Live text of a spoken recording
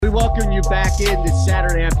welcome you back in this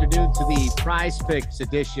Saturday afternoon to the PrizePicks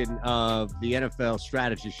edition of the NFL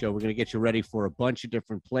Strategy Show. We're going to get you ready for a bunch of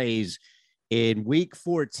different plays in Week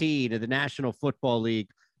 14 of the National Football League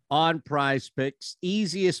on PrizePicks.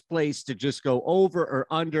 Easiest place to just go over or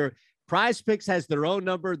under. PrizePicks has their own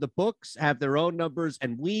number. The books have their own numbers.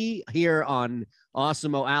 And we here on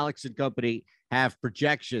Awesemo, Alex and Company have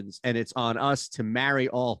projections, and it's on us to marry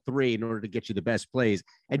all three in order to get you the best plays.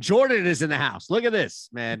 And Jordan is in the house. Look at this,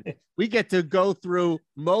 man. We get to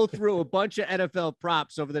mow through a bunch of NFL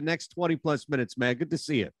props over the next 20 plus minutes, man. Good to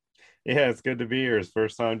see you. Yeah, it's good to be here. It's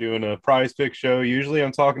first time doing a PrizePicks show. Usually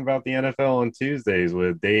I'm talking about the NFL on Tuesdays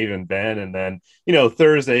with Dave and Ben. And then,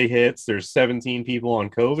 Thursday hits, there's 17 people on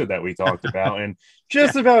COVID that we talked about. And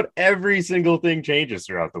just about every single thing changes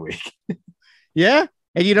throughout the week. Yeah.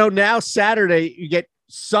 And, now Saturday, you get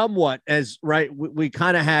somewhat we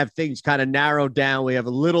kind of have things kind of narrowed down. We have a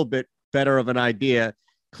little bit better of an idea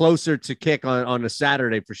closer to kick on a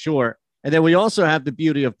Saturday for sure. And then we also have the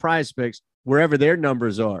beauty of PrizePicks, wherever their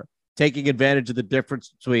numbers are, taking advantage of the difference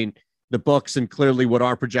between the books and clearly what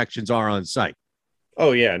our projections are on site.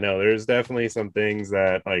 Oh, yeah. No, there's definitely some things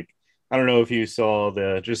that, I don't know if you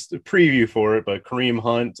saw just a preview for it, but Kareem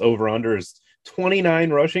Hunt's over-under is 29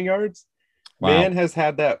 rushing yards. Wow. Man has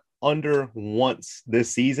had that under once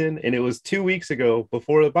this season, and it was 2 weeks ago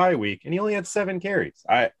before the bye week, and he only had 7 carries.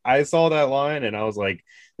 I saw that line, and I was like,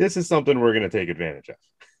 this is something we're going to take advantage of.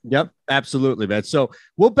 Yep, absolutely, man. So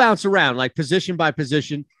we'll bounce around, position by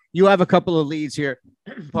position. You have a couple of leads here.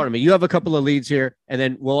 Pardon me. You have a couple of leads here, and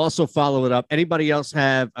then we'll also follow it up. Anybody else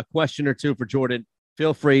have a question or two for Jordan?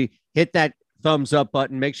 Feel free. Hit that thumbs up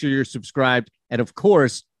button. Make sure you're subscribed. And, of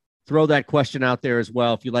course, throw that question out there as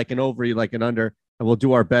well. If you like an over, you like an under, and we'll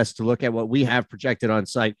do our best to look at what we have projected on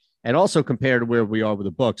site and also compare to where we are with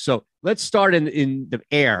the book. So let's start in the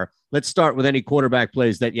air. Let's start with any quarterback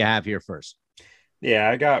plays that you have here first. Yeah,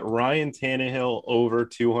 I got Ryan Tannehill over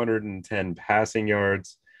 210 passing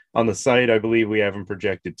yards. On the site, I believe we have him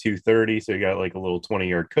projected 230, so you got a little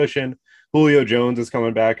 20-yard cushion. Julio Jones is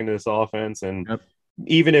coming back into this offense, and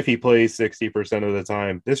even if he plays 60% of the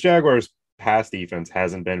time, this Jaguars pass defense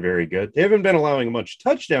hasn't been very good. They haven't been allowing much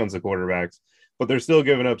touchdowns to quarterbacks, but they're still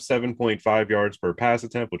giving up 7.5 yards per pass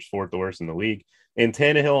attempt, which is 4th worst in the league. And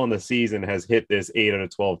Tannehill on the season has hit this 8 out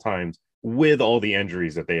of 12 times with all the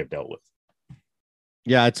injuries that they have dealt with.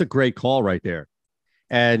 Yeah, it's a great call right there.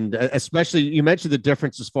 And especially, you mentioned the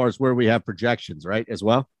difference as far as where we have projections, right, as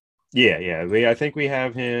well? Yeah. I think we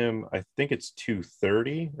have him, I think it's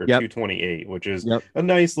 230 or 228, which is a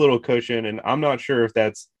nice little cushion. And I'm not sure if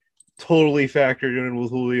that's totally factored in with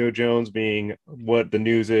Julio Jones being what the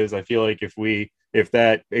news is. I feel like if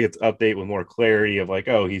that gets update with more clarity of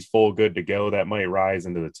he's full good to go, that might rise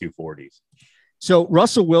into the 240s. So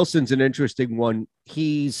Russell Wilson's an interesting one.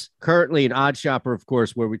 He's currently an odd shopper, of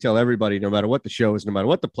course, where we tell everybody, no matter what the show is, no matter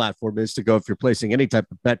what the platform is, to go if you're placing any type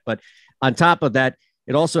of bet. But on top of that,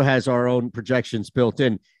 it also has our own projections built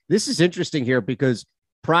in. This is interesting here because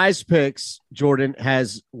PrizePicks, Jordan,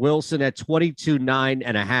 has Wilson at 22.9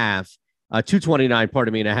 and a half, 229,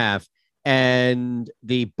 pardon me, and a half. And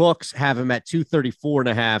the books have him at 234 and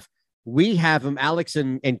a half. We have him, Alex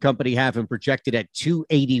and company have him projected at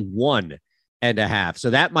 281 and a half.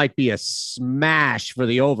 So that might be a smash for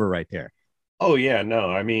the over right there. Oh, yeah. No,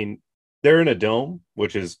 I mean, they're in a dome,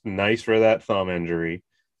 which is nice for that thumb injury.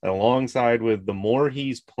 Alongside with the more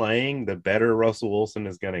he's playing, the better Russell Wilson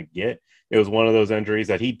is going to get. It was one of those injuries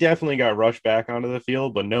that he definitely got rushed back onto the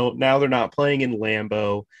field, but no, now they're not playing in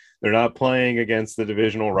Lambeau. They're not playing against the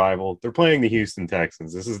divisional rival. They're playing the Houston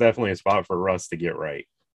Texans. This is definitely a spot for Russ to get right.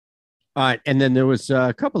 All right. And then there was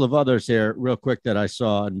a couple of others here real quick that I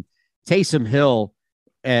saw. And Taysom Hill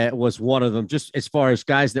was one of them, just as far as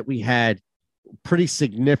guys that we had pretty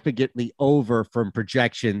significantly over from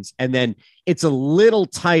projections. And then it's a little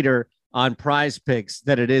tighter on PrizePicks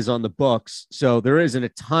than it is on the books. So there isn't a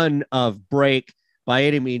ton of break by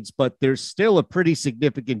any means, but there's still a pretty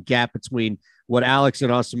significant gap between what Alex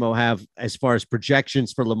and Awesemo have as far as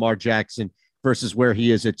projections for Lamar Jackson versus where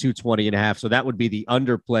he is at 220 and a half. So that would be the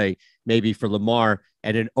underplay maybe for Lamar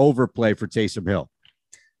and an overplay for Taysom Hill.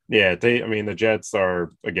 Yeah, the Jets are,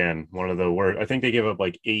 again, one of the worst. I think they give up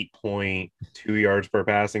 8.2 yards per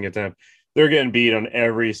passing attempt. They're getting beat on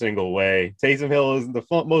every single way. Taysom Hill is the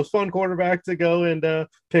most fun quarterback to go and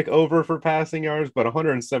pick over for passing yards, but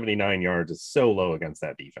 179 yards is so low against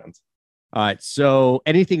that defense. All right, so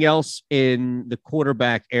anything else in the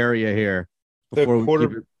quarterback area here?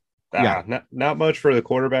 Not much for the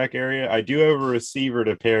quarterback area. I do have a receiver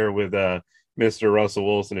to pair with Mr. Russell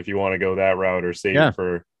Wilson if you want to go that route or save it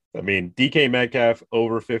for – DK Metcalf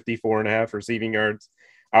over 54 and a half receiving yards.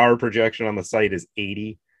 Our projection on the site is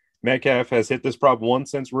 80. Metcalf has hit this prop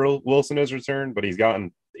once since Wilson has returned, but he's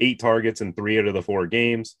gotten 8 targets in 3 out of the 4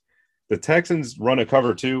 games. The Texans run a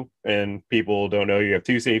cover 2, and people don't know you have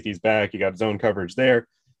 2 safeties back. You got zone coverage there.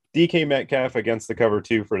 DK Metcalf against the cover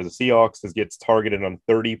 2 for the Seahawks gets targeted on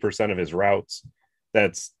 30% of his routes.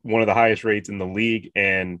 That's one of the highest rates in the league.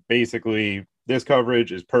 And basically, this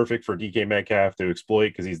coverage is perfect for DK Metcalf to exploit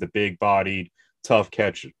because he's the big-bodied, tough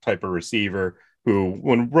catch type of receiver who,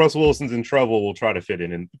 when Russell Wilson's in trouble, will try to fit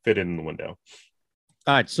in the window.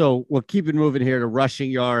 All right, so we'll keep it moving here to rushing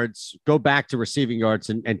yards, go back to receiving yards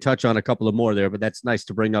and touch on a couple of more there, but that's nice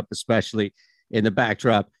to bring up, especially in the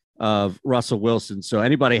backdrop of Russell Wilson. So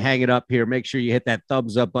anybody hanging up here, make sure you hit that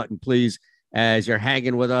thumbs up button, please, as you're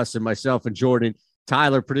hanging with us and myself and Jordan,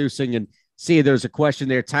 Tyler producing. And see, there's a question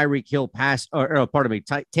there. Tyreek Hill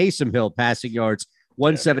Taysom Hill passing yards,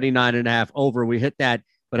 179.5 over. We hit that.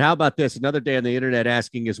 But how about this? Another day on the internet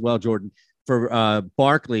asking as well, Jordan, for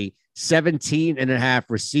Barkley, 17.5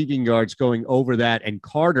 receiving yards going over that, and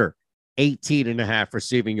Carter, 18.5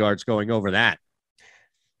 receiving yards going over that.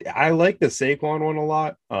 I like the Saquon one a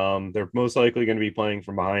lot. They're most likely going to be playing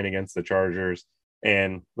from behind against the Chargers,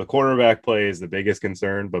 and the quarterback play is the biggest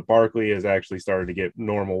concern, but Barkley has actually started to get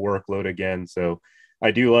normal workload again. So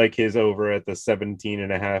I do like his over at the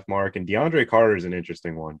 17.5 mark. And DeAndre Carter is an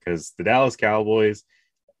interesting one because the Dallas Cowboys,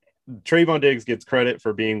 Trayvon Diggs gets credit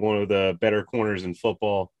for being one of the better corners in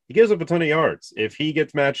football. He gives up a ton of yards. If he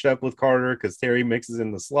gets matched up with Carter because Terry mixes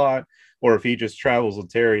in the slot, or if he just travels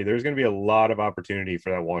with Terry, there's going to be a lot of opportunity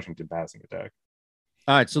for that Washington passing attack.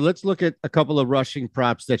 All right, so let's look at a couple of rushing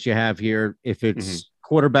props that you have here. If it's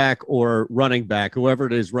quarterback or running back, whoever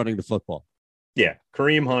it is running the football. Yeah,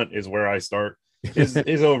 Kareem Hunt is where I start. His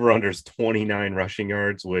over-under is 29 rushing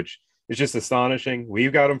yards, which is just astonishing.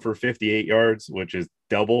 We've got him for 58 yards, which is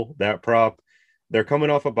double that prop. They're coming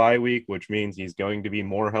off a bye week, which means he's going to be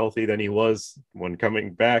more healthy than he was when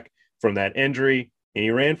coming back from that injury. And he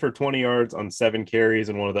ran for 20 yards on 7 carries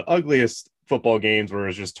in one of the ugliest football games where it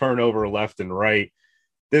was just turnover left and right.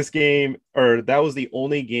 This game, or that was the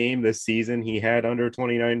only game this season he had under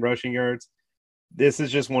 29 rushing yards. This is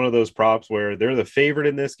just one of those props where they're the favorite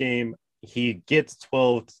in this game. He gets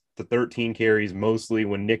 12 to 13 carries mostly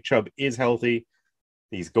when Nick Chubb is healthy.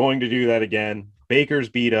 He's going to do that again. Baker's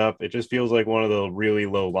beat up. It just feels like one of the really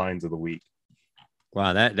low lines of the week.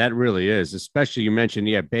 Wow, that really is. Especially you mentioned,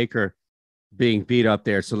 Baker being beat up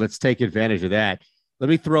there. So let's take advantage of that. Let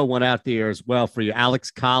me throw one out there as well for you.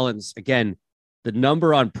 Alex Collins, again, the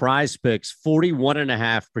number on PrizePicks,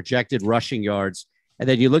 41.5 projected rushing yards. And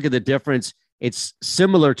then you look at the difference. It's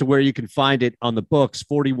similar to where you can find it on the books,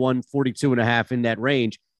 41, 42.5 in that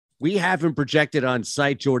range. We have him projected on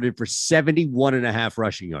site, Jordan, for 71.5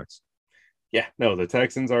 rushing yards. Yeah, no, the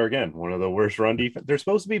Texans are, again, one of the worst run defense. They're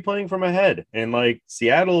supposed to be playing from ahead. And, Pete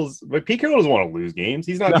Carroll doesn't want to lose games.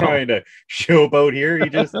 He's not trying to showboat here. He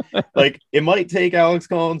just, it might take Alex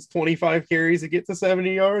Collins 25 carries to get to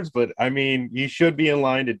 70 yards. But, I mean, you should be in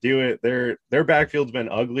line to do it. Their backfield's been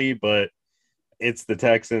ugly, but it's the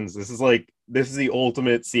Texans. This is the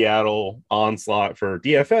ultimate Seattle onslaught for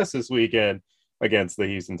DFS this weekend against the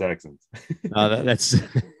Houston Texans.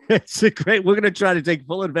 That's a great. We're going to try to take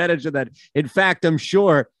full advantage of that. In fact, I'm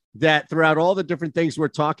sure that throughout all the different things we're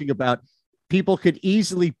talking about, people could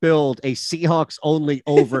easily build a Seahawks only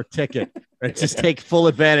over ticket and just take full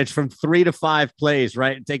advantage from 3 to 5 plays,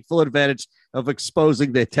 right? And take full advantage of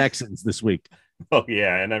exposing the Texans this week. Oh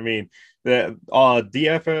yeah. And I mean, the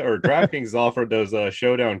DFS or DraftKings offered those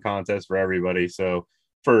showdown contests for everybody. So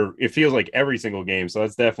it feels like every single game. So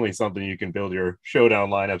that's definitely something you can build your showdown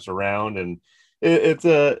lineups around. And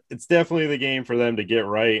it's definitely the game for them to get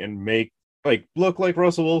right and make look like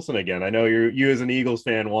Russell Wilson again. I know you as an Eagles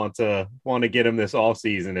fan want to get him this off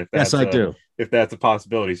season if that's a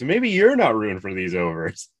possibility. So maybe you're not rooting for these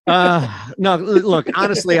overs. No, look,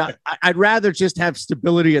 honestly, I'd rather just have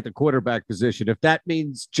stability at the quarterback position. If that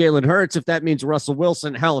means Jalen Hurts, if that means Russell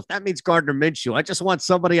Wilson, hell, if that means Gardner Minshew, I just want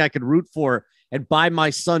somebody I can root for and buy my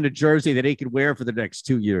son a jersey that he can wear for the next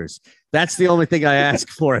 2 years. That's the only thing I ask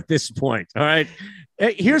for at this point. All right.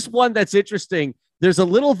 Here's one that's interesting. There's a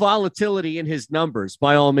little volatility in his numbers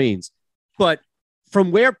by all means, but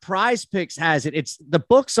from where PrizePicks has it, the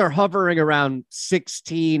books are hovering around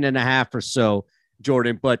 16.5 or so,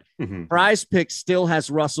 Jordan, but PrizePicks still has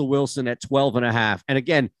Russell Wilson at 12.5. And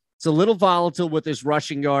again, it's a little volatile with his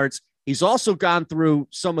rushing yards. He's also gone through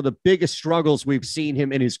some of the biggest struggles we've seen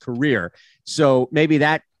him in his career. So maybe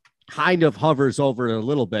that kind of hovers over it a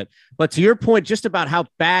little bit. But to your point, just about how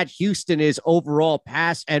bad Houston is overall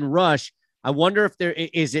pass and rush, I wonder if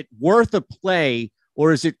is it worth a play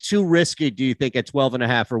or is it too risky, do you think, at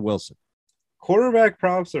 12.5 for Wilson? Quarterback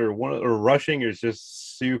props or rushing is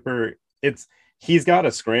just super. He's got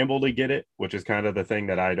to scramble to get it, which is kind of the thing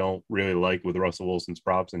that I don't really like with Russell Wilson's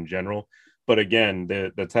props in general. But again,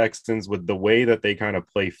 the Texans, with the way that they kind of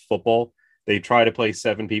play football, they try to play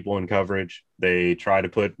 7 people in coverage. They try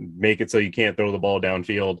to make it so you can't throw the ball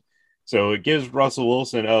downfield. So it gives Russell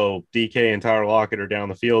Wilson, DK and Tyler Lockett are down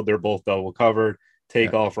the field. They're both double covered,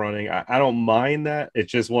 take off running. I don't mind that.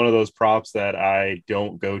 It's just one of those props that I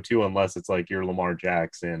don't go to unless it's like your Lamar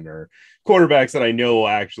Jackson or quarterbacks that I know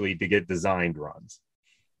actually to get designed runs.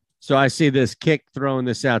 So I see this kick throwing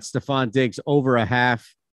this out. Stephon Diggs over a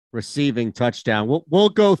half receiving touchdown. We'll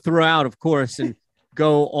go throughout, of course, and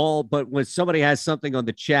go all, but when somebody has something on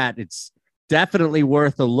the chat, it's definitely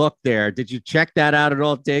worth a look there. Did you check that out at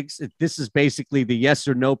all, Diggs? This is basically the yes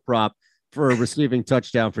or no prop for a receiving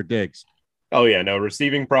touchdown for Diggs. Oh, yeah, no,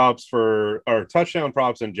 receiving props or touchdown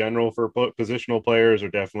props in general for positional players are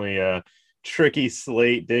definitely a tricky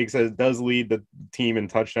slate. Diggs does lead the team in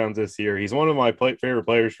touchdowns this year. He's one of my favorite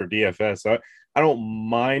players for DFS. So I don't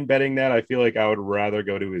mind betting that. I feel like I would rather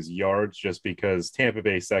go to his yards just because Tampa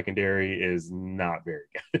Bay secondary is not very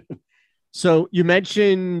good. So you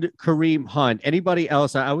mentioned Kareem Hunt. Anybody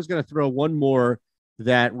else? I was going to throw one more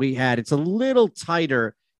that we had. It's a little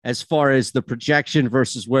tighter as far as the projection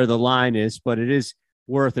versus where the line is, but it is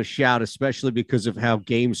worth a shout, especially because of how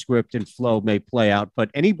game script and flow may play out. But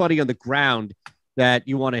anybody on the ground that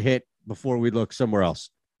you want to hit before we look somewhere else?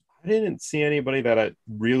 I didn't see anybody that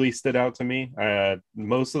really stood out to me.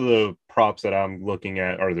 Most of the props that I'm looking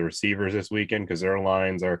at are the receivers this weekend because their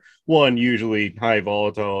lines are, one, usually high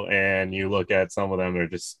volatile, and you look at some of them, they're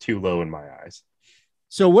just too low in my eyes.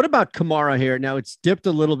 So what about Kamara here? Now it's dipped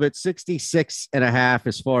a little bit, 66.5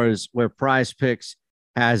 as far as where PrizePicks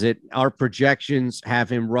has it. Our projections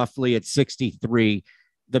have him roughly at 63.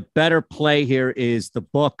 The better play here is the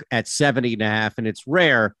book at 70.5, and it's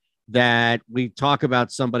rare that we talk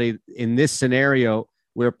about somebody in this scenario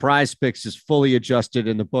where PrizePicks is fully adjusted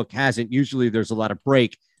and the book hasn't. Usually there's a lot of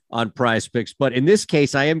break on PrizePicks, but in this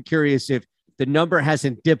case, I am curious if the number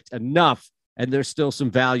hasn't dipped enough and there's still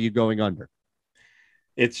some value going under.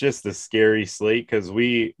 It's just a scary slate because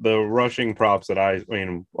the rushing props that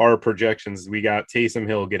our projections, we got Taysom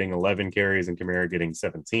Hill getting 11 carries and Kamara getting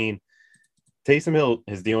 17. Taysom Hill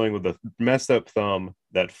is dealing with a messed up thumb,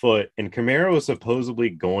 that foot, and Kamara was supposedly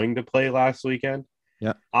going to play last weekend.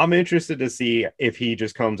 Yeah, I'm interested to see if he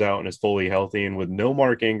just comes out and is fully healthy. And with no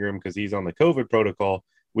Mark Ingram, because he's on the COVID protocol,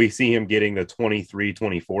 we see him getting the 23,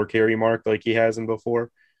 24 carry mark like he hasn't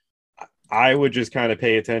before. I would just kind of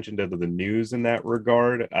pay attention to the news in that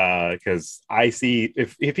regard because I see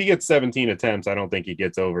if he gets 17 attempts, I don't think he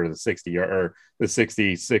gets over the 60 or the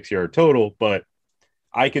 66-yard total, but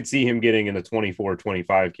I could see him getting in the 24,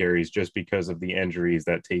 25 carries just because of the injuries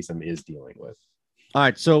that Taysom is dealing with. All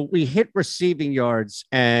right, so we hit receiving yards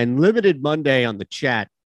and limited Monday on the chat.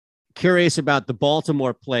 Curious about the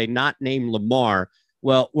Baltimore play, not named Lamar.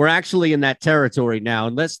 Well, we're actually in that territory now,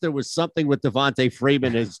 unless there was something with Devontae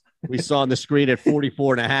Freeman, as we saw on the screen at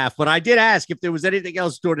 44.5. But I did ask if there was anything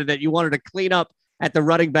else, Jordan, that you wanted to clean up at the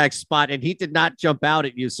running back spot, and he did not jump out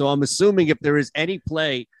at you. So I'm assuming if there is any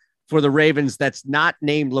play for the Ravens that's not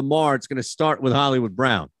named Lamar, it's going to start with Hollywood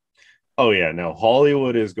Brown. Oh, yeah, no.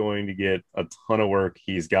 Hollywood is going to get a ton of work.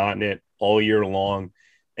 He's gotten it all year long.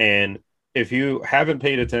 And if you haven't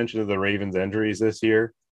paid attention to the Ravens' injuries this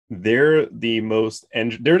year, they're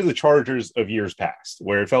the Chargers of years past,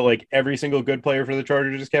 where it felt like every single good player for the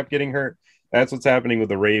Chargers just kept getting hurt. That's what's happening with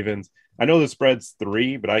the Ravens. I know the spread's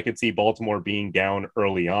 3, but I could see Baltimore being down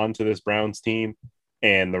early on to this Browns team.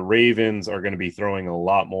 And the Ravens are going to be throwing a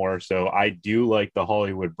lot more. So I do like the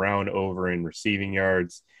Hollywood Brown over in receiving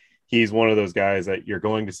yards. He's one of those guys that you're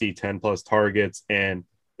going to see 10-plus targets. And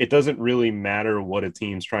it doesn't really matter what a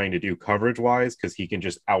team's trying to do coverage-wise because he can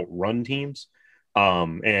just outrun teams.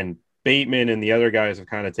 And Bateman and the other guys have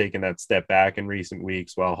kind of taken that step back in recent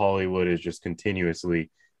weeks while Hollywood is just continuously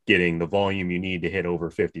getting the volume you need to hit over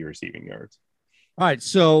 50 receiving yards. All right.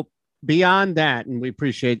 So beyond that, and we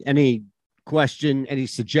appreciate any question, any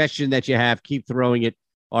suggestion that you have, keep throwing it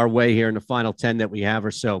our way here in the final 10 that we have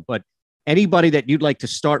or so. But anybody that you'd like to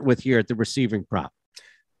start with here at the receiving prop?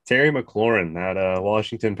 Terry McLaurin, that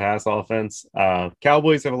Washington pass offense.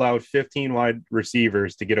 Cowboys have allowed 15 wide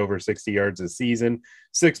receivers to get over 60 yards this season,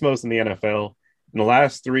 6th most in the NFL. In the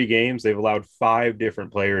last 3 games, they've allowed 5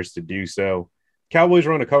 different players to do so. Cowboys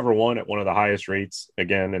run a cover 1 at one of the highest rates,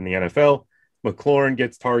 again, in the NFL. McLaurin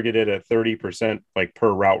gets targeted at 30% like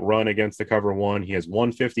per route run against the cover 1. He has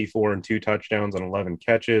 154 and 2 touchdowns on 11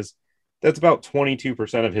 catches. That's about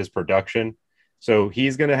 22% of his production. So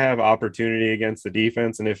he's going to have opportunity against the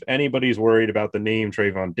defense. And if anybody's worried about the name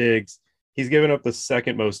Trayvon Diggs, he's given up the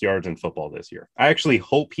second most yards in football this year. I actually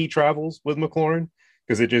hope he travels with McLaurin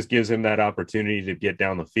because it just gives him that opportunity to get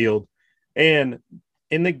down the field. And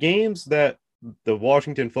in the games that the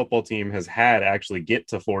Washington football team has had actually get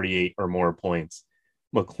to 48 or more points,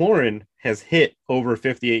 McLaurin has hit over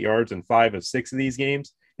 58 yards in 5 of 6 of these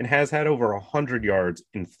games and has had over 100 yards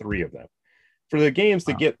in 3 of them. For the games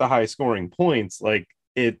to get the high scoring points, like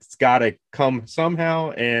it's got to come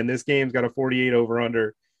somehow. And this game's got a 48 over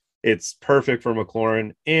under. It's perfect for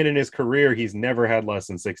McLaurin. And in his career, he's never had less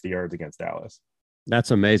than 60 yards against Dallas.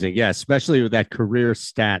 That's amazing. Yeah, especially with that career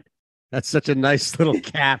stat. That's such a nice little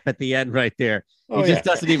cap at the end right there. He just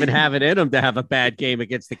doesn't even have it in him to have a bad game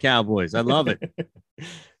against the Cowboys. I love it.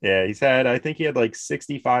 Yeah, I think he had like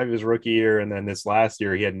 65 his rookie year. And then this last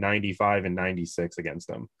year, he had 95 and 96 against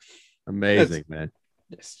them. Amazing, man.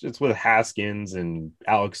 It's with Haskins and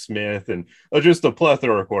Alex Smith and just a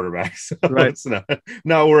plethora of quarterbacks. So right. It's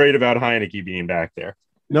not worried about Heineke being back there.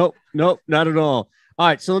 Nope, not at all. All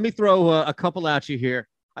right, so let me throw a couple at you here.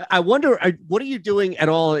 I wonder, what are you doing at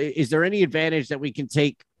all? Is there any advantage that we can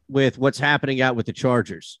take with what's happening out with the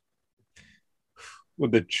Chargers?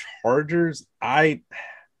 With the Chargers, I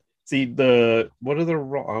see let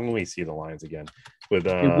me see the lines again. With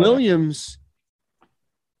Williams,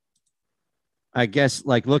 I guess,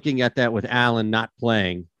 like looking at that with Allen not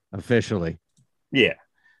playing officially. Yeah.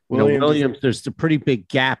 Williams, there's a pretty big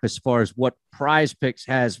gap as far as what PrizePicks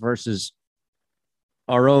has versus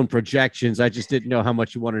our own projections. I just didn't know how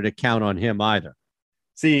much you wanted to count on him either.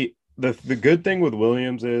 See, the good thing with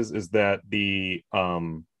Williams is that the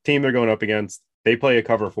team they're going up against, they play a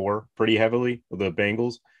cover 4 pretty heavily. The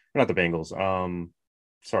Bengals, not the Bengals.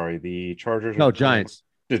 Sorry, the Chargers. No, Giants.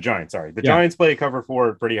 The Giants, sorry. The Giants play cover 4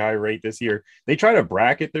 at a pretty high rate this year. They try to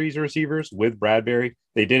bracket these receivers with Bradbury.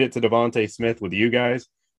 They did it to Devontae Smith with you guys.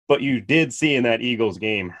 But you did see in that Eagles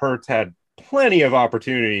game, Hurts had plenty of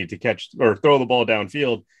opportunity to catch or throw the ball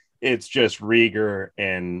downfield. It's just Rieger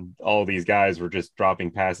and all these guys were just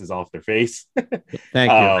dropping passes off their face.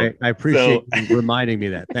 Thank you. I appreciate you reminding me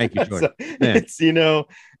that. Thank you, Jordan. So it's,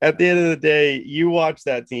 at the end of the day, you watch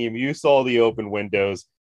that team, you saw the open windows.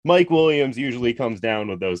 Mike Williams usually comes down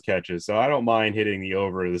with those catches, so I don't mind hitting the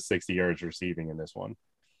over the 60 yards receiving in this one.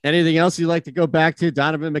 Anything else you'd like to go back to?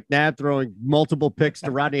 Donovan McNabb throwing multiple picks to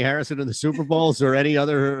Rodney Harrison in the Super Bowls, or any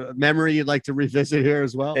other memory you'd like to revisit here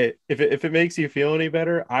as well? If it makes you feel any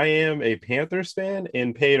better, I am a Panthers fan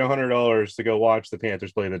and paid $100 to go watch the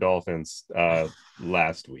Panthers play the Dolphins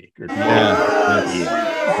last week.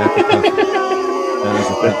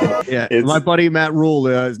 My buddy Matt Rule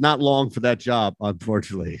is not long for that job,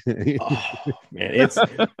 unfortunately. Oh, man,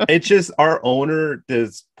 it's just our owner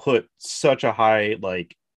does put such a high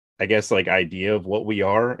idea of what we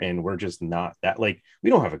are, and we're just not that. We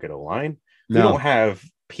don't have a good O-line. We don't have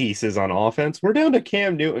pieces on offense. We're down to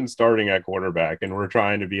Cam Newton starting at quarterback, and we're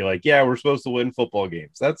trying to be we're supposed to win football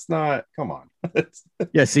games. That's not, come on.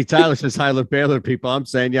 Yeah, see, Tyler says Heiler Baylor people. I'm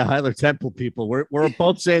saying, Heiler Temple people. We're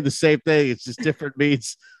both saying the same thing. It's just different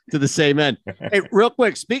means to the same end. Hey, real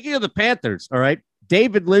quick, speaking of the Panthers, all right,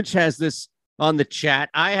 David Lynch has this on the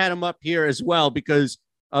chat. I had him up here as well because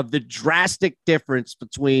of the drastic difference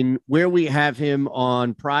between where we have him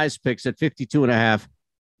on PrizePicks at 52.5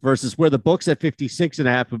 versus where the book's at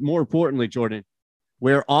 56.5. But more importantly, Jordan,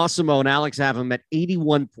 where Awesemo and Alex have him at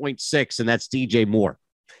 81.6, and that's DJ Moore.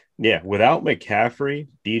 Yeah, without McCaffrey,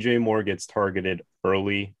 DJ Moore gets targeted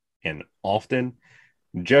early and often.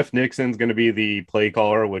 Jeff Nixon's going to be the play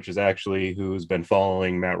caller, which is actually who's been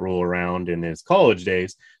following Matt Rule around in his college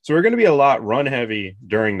days. So we're going to be a lot run heavy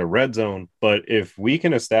during the red zone. But if we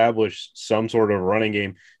can establish some sort of running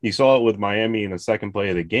game, you saw it with Miami in the second play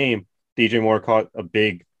of the game. DJ Moore caught a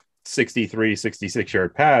big 63,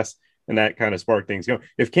 66-yard pass, and that kind of sparked things going.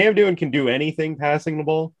 If Cam Newton can do anything passing the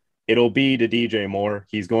ball, it'll be to DJ Moore.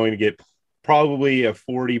 He's going to get probably a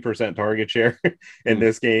 40% target share in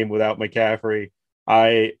this game without McCaffrey.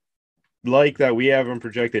 I like that we have him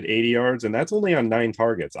projected 80 yards, and that's only on 9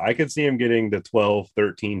 targets. I could see him getting the 12,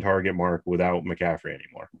 13 target mark without McCaffrey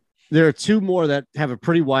anymore. There are 2 more that have a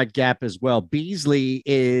pretty wide gap as well. Beasley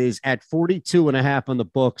is at 42.5 on the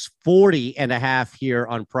books, 40.5 here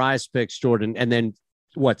on PrizePicks, Jordan, and then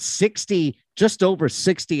 60, just over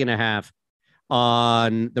 60.5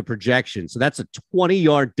 on the projection. So that's a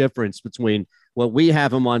 20-yard difference between what we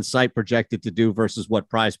have him on site projected to do versus what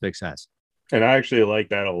PrizePicks has. And I actually like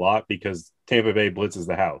that a lot because Tampa Bay blitzes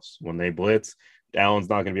the house. When they blitz, Allen's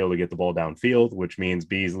not going to be able to get the ball downfield, which means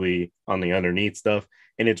Beasley on the underneath stuff.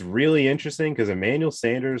 And it's really interesting because Emmanuel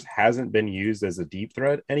Sanders hasn't been used as a deep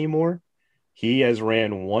threat anymore. He has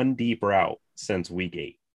ran one deep route since week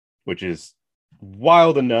 8, which is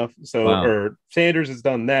wild enough. So, Wow. or Sanders has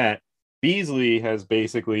done that. Beasley has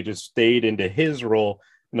basically just stayed into his role.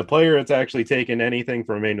 And the player that's actually taken anything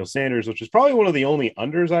from Emmanuel Sanders, which is probably one of the only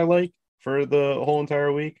unders I like for the whole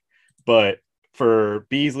entire week. But for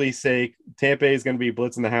Beasley's sake, Tampa Bay is going to be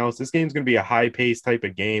blitzing the house. This game's going to be a high pace type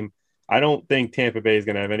of game. I don't think Tampa Bay is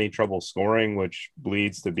going to have any trouble scoring, which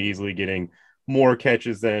leads to Beasley getting more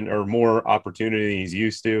catches than or more opportunities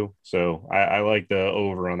used to. So I like the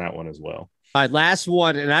over on that one as well. All right, last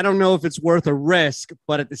one. And I don't know if it's worth a risk,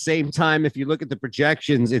 but at the same time, if you look at the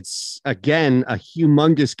projections, it's again a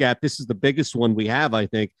humongous gap. This is the biggest one we have, I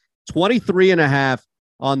think. 23.5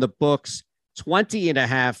 on the books,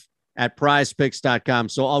 20.5 at prizepicks.com.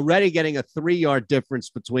 So already getting a 3-yard difference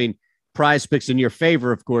between PrizePicks in your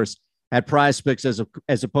favor, of course, at PrizePicks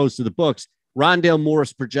as opposed to the books. Rondale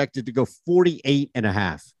Morris projected to go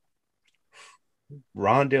 48.5.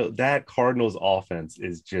 Rondale, that Cardinals offense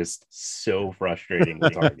is just so frustrating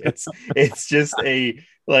with targets. It's just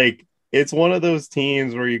it's one of those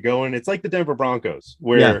teams where you go and it's like the Denver Broncos,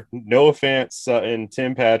 where Noah Fant, Sutton,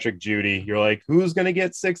 Tim Patrick, Judy, you're like, who's going to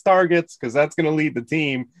get 6 targets? Because that's going to lead the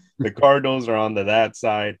team. The Cardinals are on that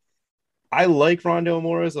side. I like Rondale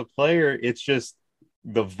Moore as a player. It's just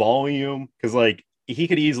the volume, because he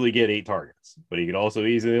could easily get 8 targets, but he could also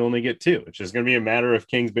easily only get 2. It's just going to be a matter of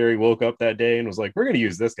Kingsbury woke up that day and was like, we're going to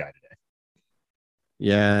use this guy today.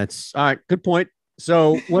 Yeah, it's all right. Good point.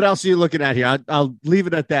 So what else are you looking at here? I'll leave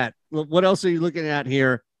it at that. What else are you looking at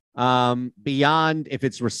here? Beyond if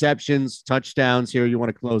it's receptions, touchdowns here, you want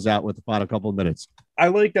to close out with the final couple of minutes. I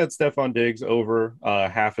like that Stephon Diggs over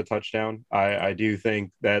half a touchdown. I do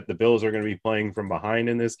think that the Bills are going to be playing from behind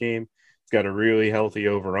in this game. It's got a really healthy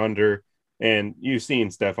over under. And you've seen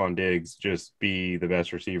Stephon Diggs just be the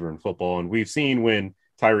best receiver in football. And we've seen when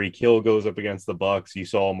Tyreek Hill goes up against the Bucs, you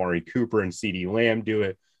saw Amari Cooper and CeeDee Lamb do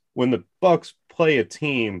it. When the Bucs play a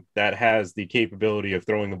team that has the capability of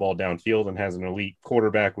throwing the ball downfield and has an elite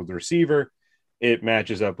quarterback with the receiver, it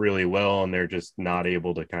matches up really well, and they're just not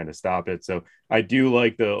able to kind of stop it. So I do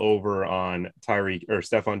like the over on Tyreek or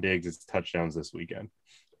Stephon Diggs' touchdowns this weekend.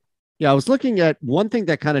 Yeah, I was looking at one thing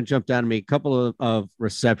that kind of jumped out at me, a couple of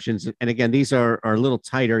receptions. And again, these are a little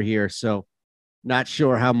tighter here, so not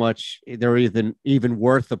sure how much they're even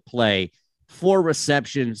worth a play. 4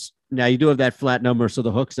 receptions. Now, you do have that flat number, so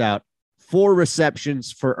the hook's out. 4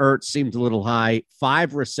 receptions for Ertz seemed a little high.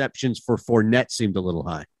 5 receptions for Fournette seemed a little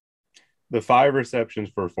high. The 5 receptions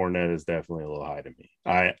for Fournette is definitely a little high to me.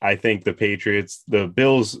 I think the Patriots, the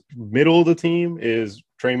Bills' middle of the team is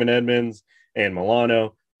Trayman Edmonds and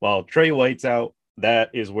Milano. While Trey White's out, that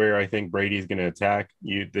is where I think Brady's going to attack.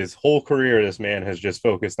 This whole career, this man has just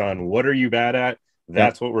focused on what are you bad at?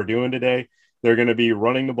 That's what we're doing today. They're going to be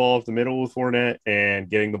running the ball up the middle with Fournette and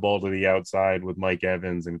getting the ball to the outside with Mike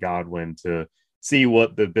Evans and Godwin to see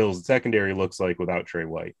what the Bills' secondary looks like without Trey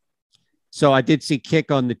White. So I did see Kick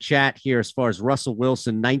on the chat here as far as Russell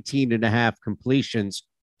Wilson, 19.5 completions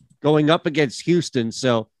going up against Houston.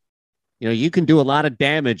 So, you can do a lot of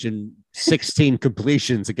damage in 16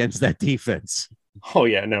 completions against that defense. Oh,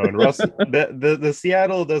 yeah, no. And Russell, the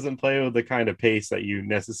Seattle doesn't play with the kind of pace that you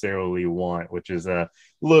necessarily want, which is a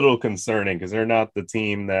little concerning because they're not the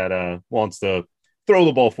team that wants to throw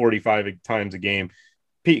the ball 45 times a game.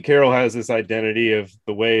 Pete Carroll has this identity of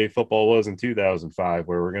the way football was in 2005,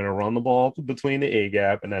 where we're going to run the ball between the A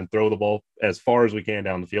gap and then throw the ball as far as we can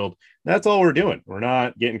down the field. That's all we're doing. We're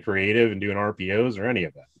not getting creative and doing RPOs or any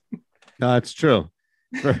of that. No, it's true.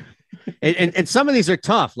 And some of these are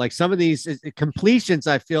tough. Like some of these completions,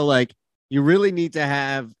 I feel like you really need to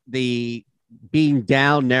have the being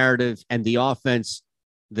down narrative and the offense,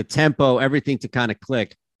 the tempo, everything to kind of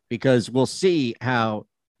click, because we'll see how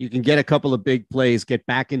you can get a couple of big plays, get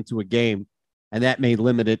back into a game, and that may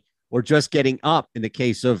limit it, or just getting up in the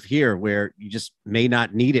case of here where you just may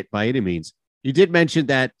not need it by any means. You did mention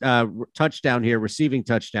that touchdown here, receiving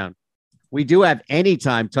touchdown. We do have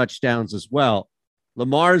anytime touchdowns as well.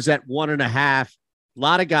 Lamar's at 1.5. A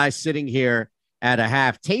lot of guys sitting here at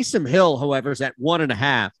 0.5. Taysom Hill, however, is at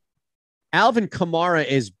 1.5. Alvin Kamara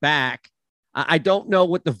is back. I don't know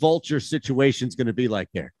what the vulture situation is going to be like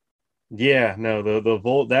there. Yeah, no,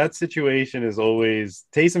 that situation is always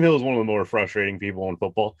Taysom Hill is one of the more frustrating people in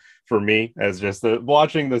football for me as just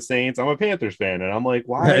watching the Saints. I'm a Panthers fan, and I'm like,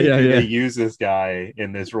 why do they use this guy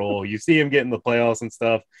in this role? You see him get in the playoffs and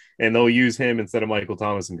stuff, and they'll use him instead of Michael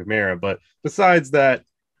Thomas and Kamara. But besides that,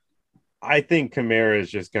 I think Kamara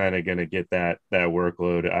is just kind of going to get that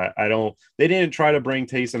workload. They didn't try to bring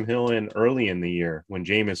Taysom Hill in early in the year when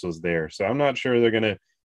Jameis was there, so I'm not sure they're going to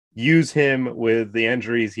use him with the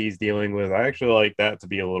injuries he's dealing with. I actually like that to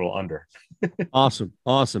be a little under. Awesome.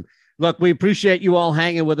 Awesome. Look, we appreciate you all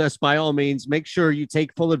hanging with us. By all means, make sure you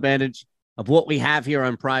take full advantage of what we have here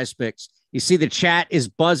on PrizePicks. You see the chat is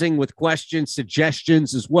buzzing with questions,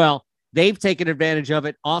 suggestions as well. They've taken advantage of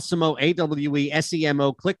it. Awesemo,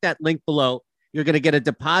 AWESEMO. Click that link below. You're going to get a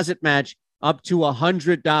deposit match up to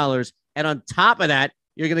 $100. And on top of that,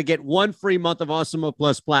 you're going to get 1 free month of Awesemo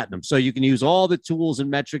Plus Platinum. So you can use all the tools and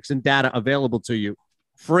metrics and data available to you.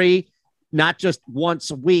 Free, not just once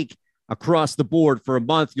a week, across the board for a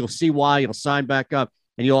month. You'll see why. You'll sign back up,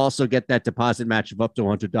 and you'll also get that deposit match of up to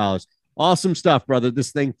 $100. Awesome stuff, brother.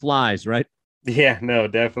 This thing flies, right? Yeah, no,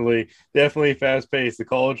 definitely fast paced. The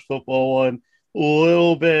college football one, a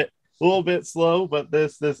little bit slow, but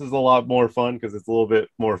this is a lot more fun because it's a little bit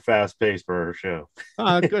more fast paced for our show.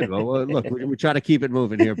 Good. Well, look, we try to keep it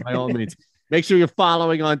moving here by all means. Make sure you're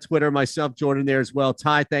following on Twitter, myself, Jordan there as well.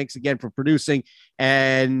 Ty, thanks again for producing,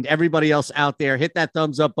 and everybody else out there. Hit that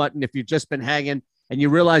thumbs up button if you've just been hanging and you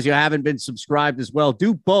realize you haven't been subscribed as well.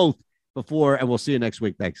 Do both before, and we'll see you next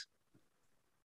week. Thanks.